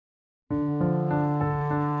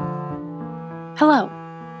Hello,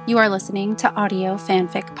 you are listening to Audio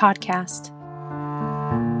Fanfic Podcast.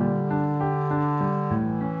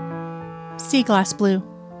 Sea Glass Blue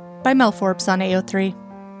by Mel Forbes on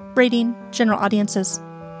AO3. Rating, General Audiences.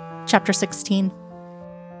 Chapter 16.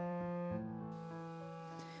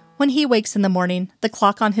 When he wakes in the morning, the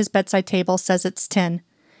clock on his bedside table says it's 10,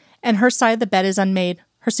 and her side of the bed is unmade,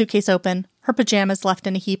 her suitcase open, her pajamas left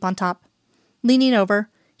in a heap on top. Leaning over,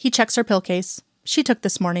 he checks her pill case. She took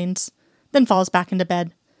this morning's, then falls back into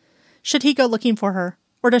bed. Should he go looking for her,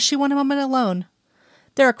 or does she want a moment alone?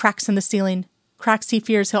 There are cracks in the ceiling, cracks he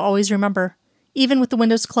fears he'll always remember. Even with the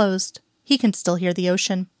windows closed, he can still hear the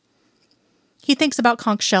ocean. He thinks about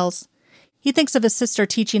conch shells. He thinks of his sister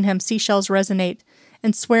teaching him seashells resonate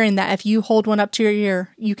and swearing that if you hold one up to your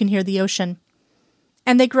ear, you can hear the ocean.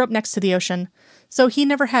 And they grew up next to the ocean, so he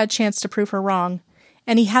never had a chance to prove her wrong,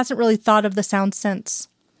 and he hasn't really thought of the sound since.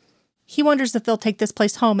 He wonders if they'll take this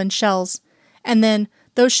place home in shells, and then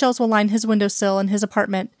those shells will line his windowsill in his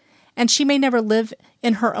apartment, and she may never live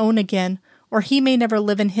in her own again, or he may never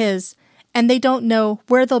live in his, and they don't know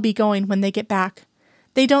where they'll be going when they get back.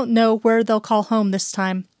 They don't know where they'll call home this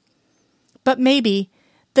time. But maybe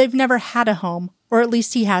they've never had a home, or at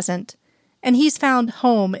least he hasn't, and he's found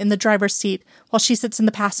home in the driver's seat while she sits in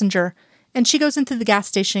the passenger, and she goes into the gas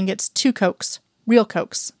station and gets 2 Cokes, real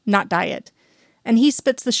Cokes, not diet. And he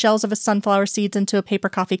spits the shells of his sunflower seeds into a paper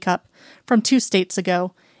coffee cup from 2 states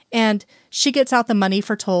ago, and she gets out the money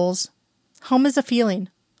for tolls. Home is a feeling.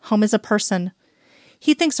 Home is a person.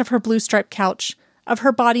 He thinks of her blue-striped couch, of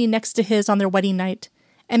her body next to his on their wedding night,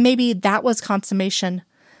 and maybe that was consummation,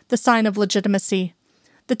 the sign of legitimacy.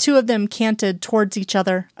 The two of them canted towards each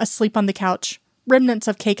other, asleep on the couch, remnants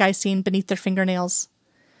of cake icing beneath their fingernails.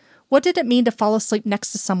 What did it mean to fall asleep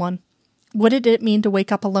next to someone? What did it mean to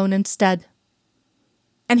wake up alone instead?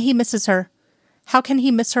 And he misses her. How can he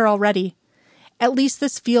miss her already? At least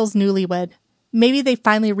this feels newlywed. Maybe they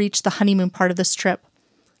finally reached the honeymoon part of this trip.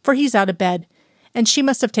 For he's out of bed, and she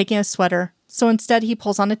must have taken a sweater, so instead he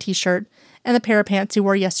pulls on a t-shirt and the pair of pants he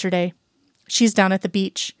wore yesterday. She's down at the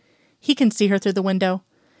beach. He can see her through the window,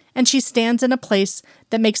 and she stands in a place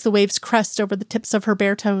that makes the waves crest over the tips of her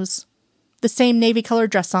bare toes. The same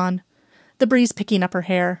navy-colored dress on, the breeze picking up her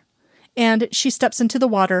hair, and she steps into the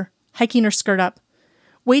water, hiking her skirt up,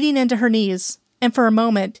 wading into her knees, and for a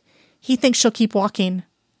moment, he thinks she'll keep walking,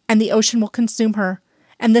 and the ocean will consume her,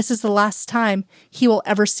 and this is the last time he will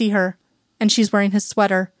ever see her, and she's wearing his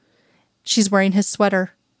sweater. She's wearing his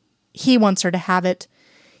sweater. He wants her to have it.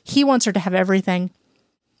 He wants her to have everything.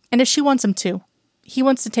 And if she wants him to, he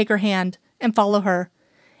wants to take her hand and follow her,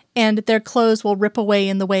 and their clothes will rip away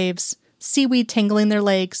in the waves, seaweed tangling their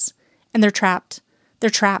legs, and they're trapped.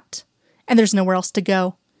 They're trapped, and there's nowhere else to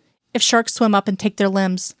go. If sharks swim up and take their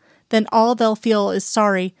limbs, then all they'll feel is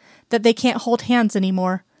sorry that they can't hold hands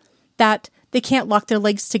anymore, that they can't lock their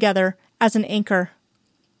legs together as an anchor.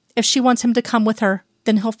 If she wants him to come with her,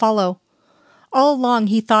 then he'll follow. All along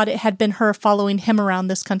he thought it had been her following him around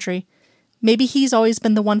this country. Maybe he's always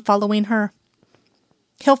been the one following her.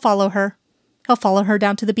 He'll follow her. He'll follow her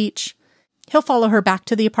down to the beach. He'll follow her back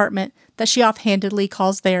to the apartment that she offhandedly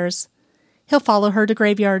calls theirs. He'll follow her to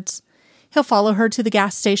graveyards. He'll follow her to the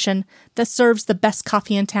gas station that serves the best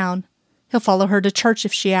coffee in town. He'll follow her to church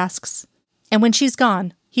if she asks. And when she's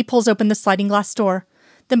gone, he pulls open the sliding glass door,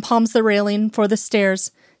 then palms the railing for the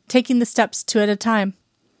stairs, taking the steps 2 at a time.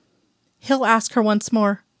 He'll ask her once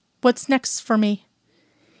more, "What's next for me?"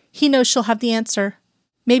 He knows she'll have the answer.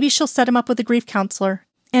 Maybe she'll set him up with a grief counselor,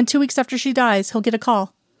 and 2 weeks after she dies, he'll get a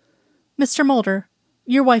call. "Mr. Mulder,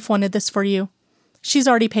 your wife wanted this for you. She's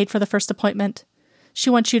already paid for the first appointment. She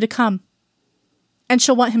wants you to come." And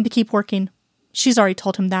she'll want him to keep working. She's already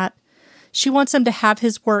told him that. She wants him to have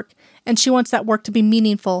his work, and she wants that work to be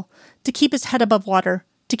meaningful, to keep his head above water,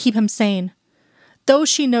 to keep him sane. Though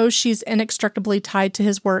she knows she's inextricably tied to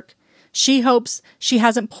his work, she hopes she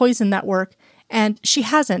hasn't poisoned that work, and she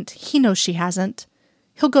hasn't. He knows she hasn't.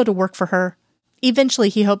 He'll go to work for her. Eventually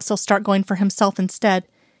he hopes he'll start going for himself instead,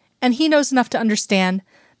 and he knows enough to understand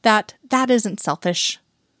that that isn't selfish.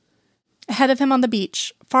 Ahead of him on the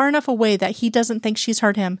beach, far enough away that he doesn't think she's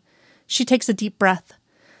heard him, she takes a deep breath,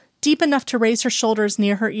 deep enough to raise her shoulders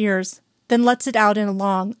near her ears, then lets it out in a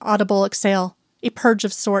long, audible exhale, a purge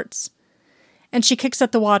of sorts. And she kicks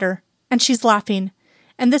at the water, and she's laughing,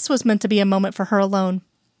 and this was meant to be a moment for her alone.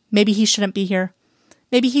 Maybe he shouldn't be here.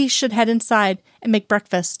 Maybe he should head inside and make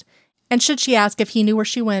breakfast, and should she ask if he knew where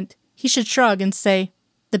she went, he should shrug and say,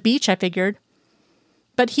 "The beach, I figured."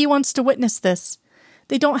 But he wants to witness this.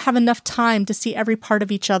 They don't have enough time to see every part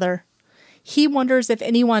of each other. He wonders if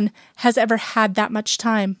anyone has ever had that much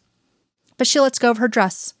time. But she lets go of her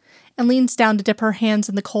dress, and leans down to dip her hands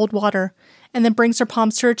in the cold water, and then brings her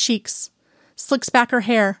palms to her cheeks, slicks back her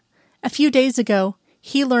hair. A few days ago,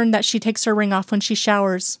 he learned that she takes her ring off when she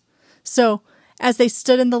showers. So, as they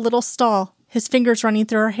stood in the little stall, his fingers running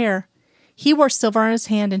through her hair, he wore silver on his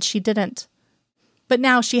hand and she didn't. But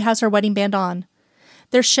now she has her wedding band on.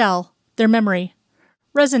 Their shell, their memory,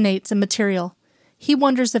 resonates in material. He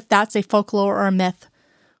wonders if that's a folklore or a myth.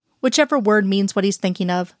 Whichever word means what he's thinking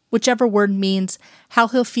of, whichever word means how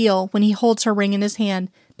he'll feel when he holds her ring in his hand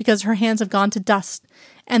because her hands have gone to dust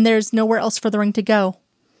and there's nowhere else for the ring to go.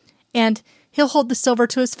 And he'll hold the silver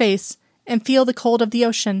to his face and feel the cold of the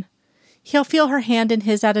ocean. He'll feel her hand in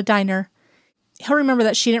his at a diner. He'll remember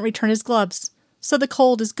that she didn't return his gloves, so the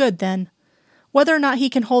cold is good then. Whether or not he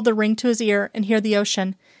can hold the ring to his ear and hear the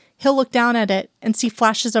ocean, he'll look down at it and see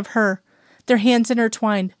flashes of her, their hands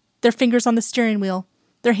intertwined, their fingers on the steering wheel,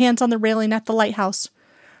 their hands on the railing at the lighthouse,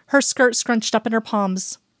 her skirt scrunched up in her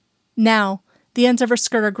palms. Now, the ends of her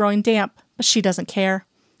skirt are growing damp, but she doesn't care.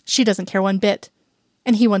 She doesn't care one bit.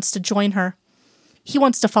 And he wants to join her. He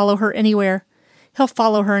wants to follow her anywhere. He'll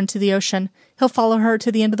follow her into the ocean. He'll follow her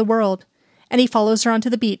to the end of the world. And he follows her onto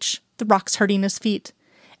the beach, the rocks hurting his feet.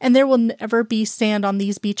 And there will never be sand on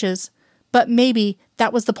these beaches. But maybe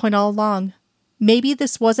that was the point all along. Maybe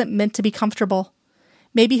this wasn't meant to be comfortable.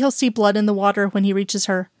 Maybe he'll see blood in the water when he reaches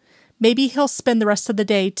her. Maybe he'll spend the rest of the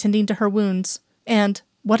day tending to her wounds. And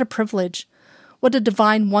what a privilege. What a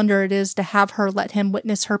divine wonder it is to have her let him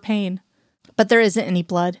witness her pain. But there isn't any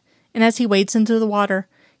blood, and as he wades into the water,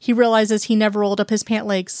 he realizes he never rolled up his pant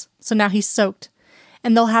legs, so now he's soaked,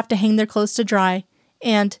 and they'll have to hang their clothes to dry,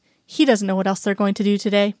 and he doesn't know what else they're going to do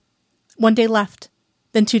today. 1 day left,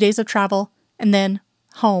 then 2 days of travel, and then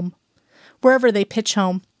home. Wherever they pitch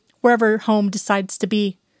home, wherever home decides to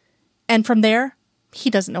be. And from there, he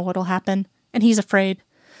doesn't know what'll happen, and he's afraid.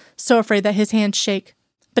 So afraid that his hands shake,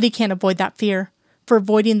 but he can't avoid that fear, for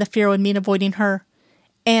avoiding the fear would mean avoiding her.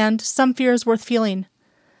 And some fear is worth feeling.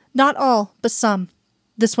 Not all, but some.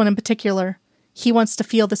 This one in particular. He wants to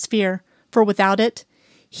feel this fear, for without it,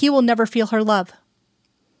 he will never feel her love.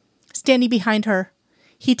 Standing behind her,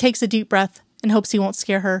 he takes a deep breath and hopes he won't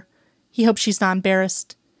scare her. He hopes she's not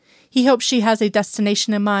embarrassed. He hopes she has a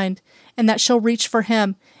destination in mind, and that she'll reach for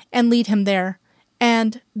him and lead him there.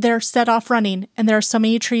 And they're set off running, and there are so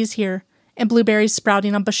many trees here, and blueberries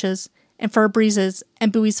sprouting on bushes, and fir breezes,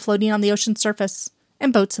 and buoys floating on the ocean surface,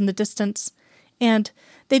 and boats in the distance. And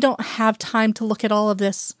they don't have time to look at all of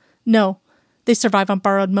this. No, they survive on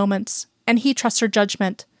borrowed moments, and he trusts her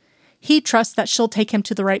judgment. He trusts that she'll take him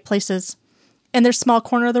to the right places. In their small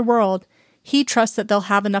corner of the world, he trusts that they'll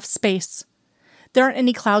have enough space. There aren't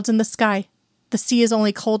any clouds in the sky. The sea is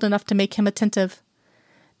only cold enough to make him attentive.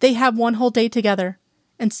 They have 1 whole day together,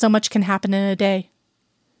 and so much can happen in a day.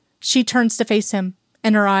 She turns to face him,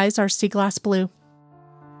 and her eyes are sea glass blue.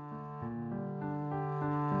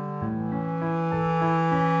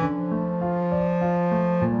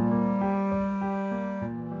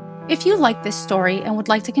 If you like this story and would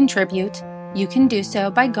like to contribute, you can do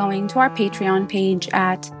so by going to our Patreon page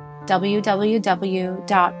at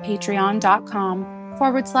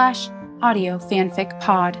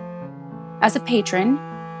www.patreon.com/audiofanficpod. As a patron,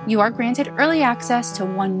 you are granted early access to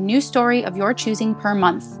 1 new story of your choosing per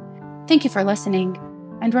month. Thank you for listening,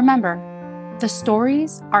 and remember, the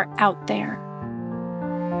stories are out there.